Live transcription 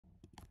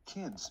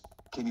Kids,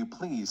 can you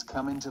please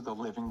come into the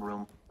living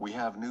room? We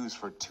have news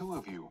for two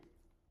of you.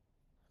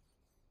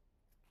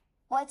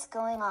 What's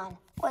going on?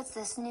 What's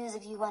this news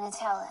if you want to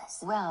tell us?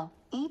 Well,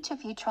 each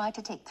of you try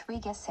to take 3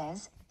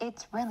 guesses.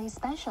 It's really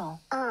special.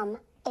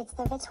 It's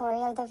the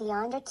Vittorio the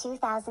Viander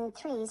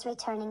 2003's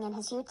returning in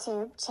his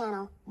YouTube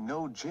channel.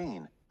 No,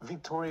 Jane.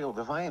 Vittorio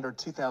the Viander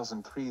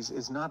 2003's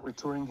is not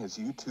returning his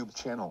YouTube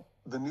channel.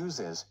 The news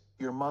is,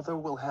 your mother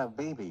will have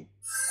baby.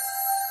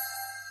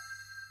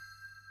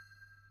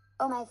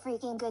 Oh my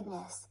freaking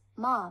goodness.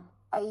 Mom,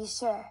 are you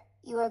sure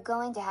you are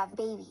going to have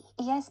baby?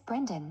 Yes,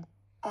 Brendan.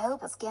 I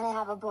hope it's gonna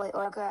have a boy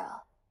or a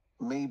girl.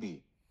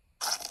 Maybe.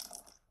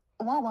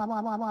 Wah, wah,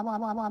 wah, wah, wah, wah,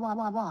 wah, wah, wah,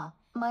 wah, wah.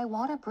 My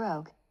water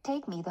broke.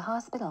 Take me to the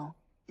hospital.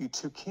 You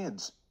two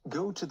kids,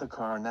 go to the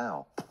car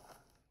now.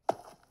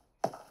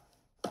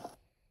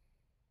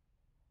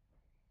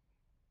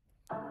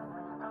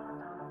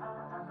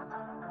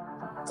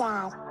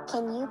 Dad,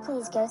 can you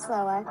please go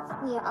slower?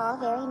 We are all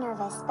very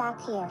nervous back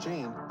here.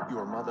 Jane,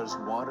 your mother's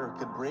water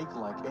could break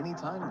like any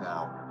time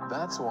now.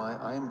 That's why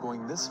I am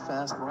going this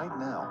fast right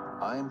now.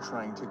 I am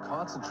trying to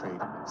concentrate,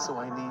 so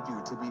I need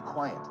you to be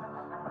quiet.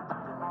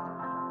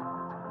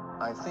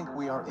 I think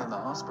we are in the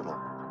hospital.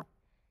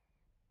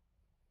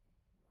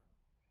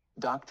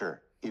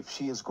 Doctor, if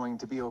she is going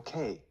to be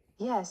okay.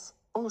 Yes,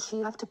 all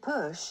she have to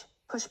push.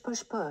 Push,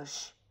 push,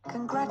 push.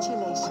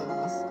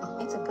 Congratulations.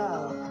 It's a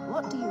girl.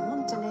 What do you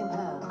want to name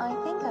her? I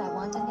think I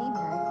want to name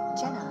her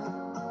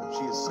Jenna.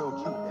 She is so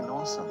cute and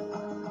awesome.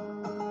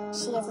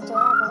 She is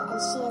adorable and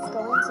she is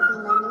going to be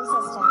my new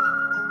sister.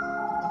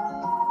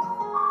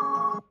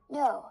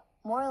 No,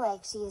 more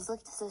like she has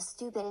looked so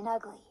stupid and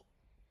ugly.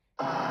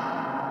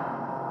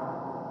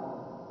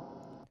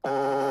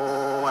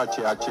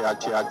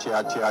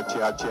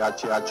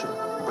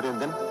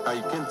 Brendan,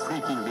 I can't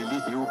freaking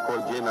believe you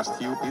called Jenna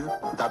stupid.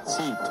 That's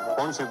it.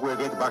 Once we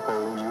get back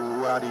home,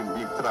 you are in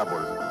big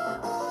trouble.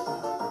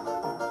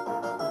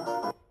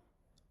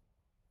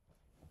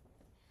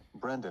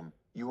 Brendan,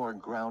 you are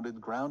grounded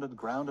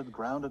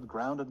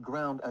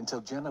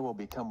until Jenna will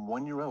become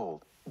 1 year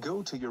old.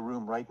 Go to your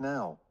room right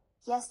now.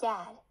 Yes,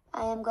 Dad.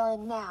 I am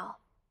going now.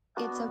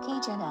 It's okay,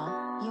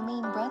 Jenna. You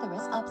mean brother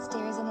is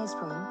upstairs in his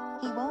room?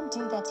 He won't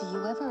do that to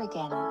you ever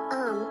again.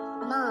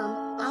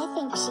 Mom, I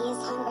think she is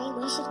hungry.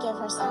 We should give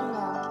her some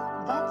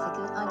milk. That's a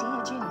good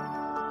idea, June.